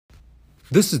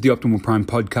This is the Optimal Prime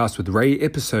Podcast with Ray,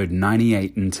 episode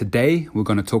 98, and today we're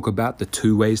going to talk about the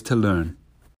 2 ways to learn.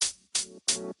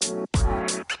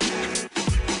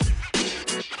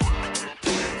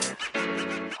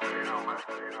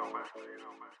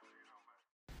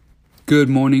 Good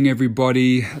morning,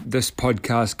 everybody. This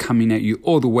podcast coming at you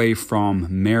all the way from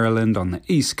Maryland on the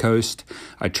East Coast.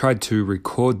 I tried to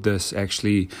record this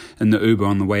actually in the Uber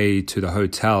on the way to the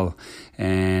hotel,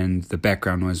 and the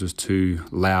background noise was too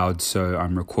loud, so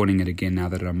I'm recording it again now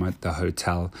that I'm at the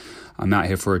hotel. I'm out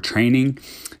here for a training,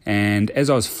 and as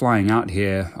I was flying out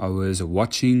here, I was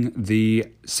watching the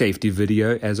safety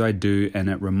video as I do, and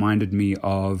it reminded me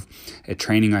of a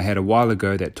training I had a while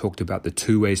ago that talked about the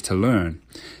 2 ways to learn.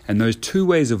 And those 2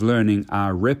 ways of learning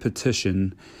are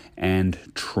repetition and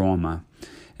trauma.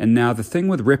 And now the thing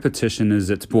with repetition is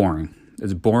it's boring.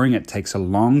 It's boring, it takes a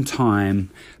long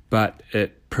time, but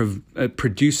it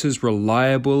produces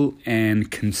reliable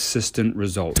and consistent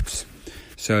results.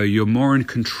 So you're more in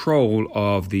control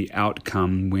of the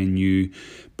outcome when you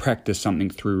practice something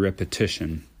through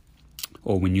repetition,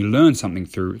 or when you learn something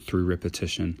through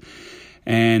repetition.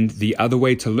 And the other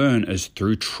way to learn is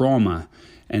through trauma.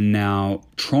 And now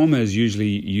trauma is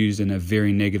usually used in a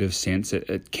very negative sense.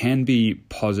 It can be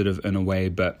positive in a way,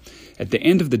 but at the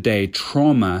end of the day,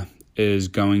 trauma is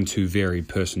going to vary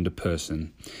person to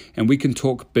person. And we can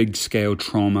talk big scale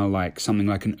trauma, like something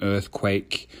like an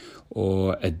earthquake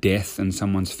or a death in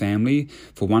someone's family.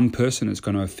 For one person, it's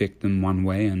going to affect them one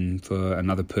way, and for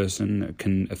another person, it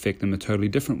can affect them a totally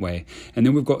different way. And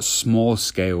then we've got small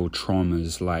scale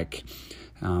traumas like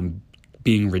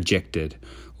being rejected,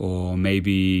 or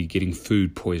maybe getting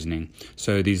food poisoning.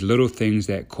 So these little things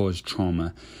that cause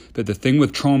trauma. But the thing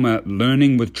with trauma,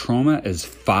 learning with trauma is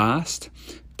fast,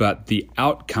 but the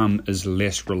outcome is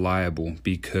less reliable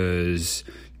because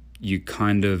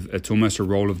it's almost a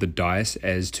roll of the dice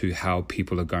as to how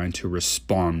people are going to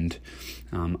respond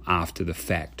after the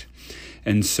fact.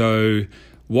 And so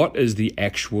what is the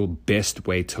actual best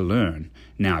way to learn?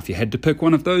 Now, if you had to pick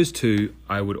one of those two,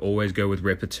 I would always go with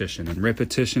repetition. And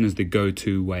repetition is the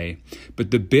go-to way.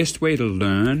 But the best way to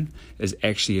learn is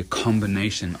actually a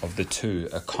combination of the two.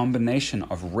 A combination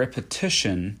of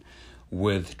repetition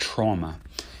with trauma.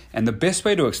 And the best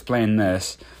way to explain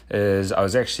this is I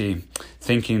was actually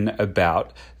thinking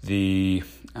about I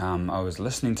was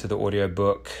listening to the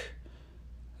audiobook.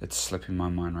 It's slipping my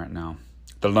mind right now.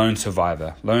 The Lone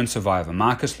Survivor,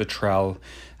 Marcus Luttrell,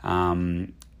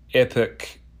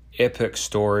 epic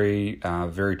story,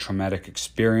 very traumatic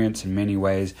experience in many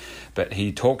ways, but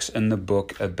he talks in the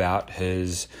book about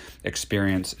his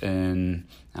experience in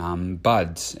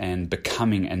BUD/S and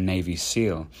becoming a Navy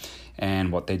SEAL.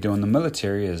 And what they do in the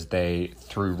military is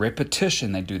through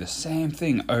repetition, they do the same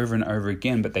thing over and over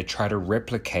again, but they try to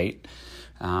replicate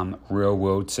real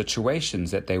world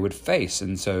situations that they would face.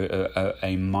 And so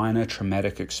a minor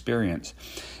traumatic experience.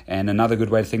 And another good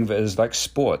way to think of it is like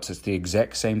sports. It's the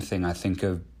exact same thing. I think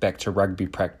of back to rugby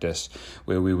practice,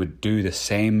 where we would do the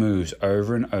same moves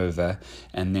over and over,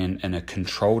 and then in a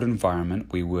controlled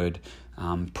environment, we would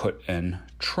put in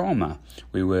trauma.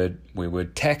 We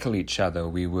would tackle each other.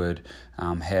 We would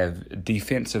have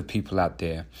defensive people out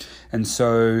there. And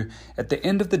so at the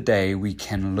end of the day, we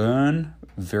can learn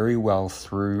very well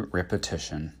through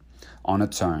repetition on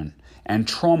its own and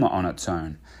trauma on its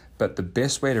own. But the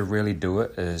best way to really do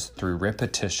it is through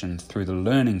repetition, through the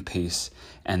learning piece,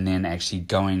 and then actually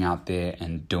going out there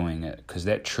and doing it, because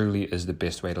that truly is the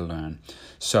best way to learn.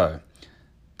 So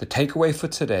the takeaway for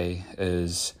today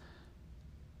is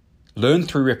learn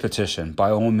through repetition. By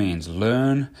all means,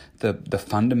 learn the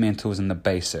fundamentals and the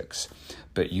basics,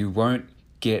 but you won't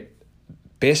get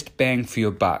best bang for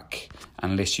your buck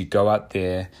unless you go out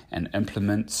there and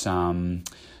implement some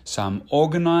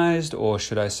organized, or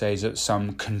should I say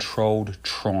some controlled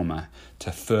trauma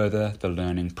to further the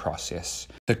learning process.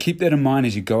 So keep that in mind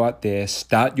as you go out there,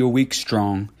 start your week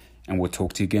strong, and we'll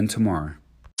talk to you again tomorrow.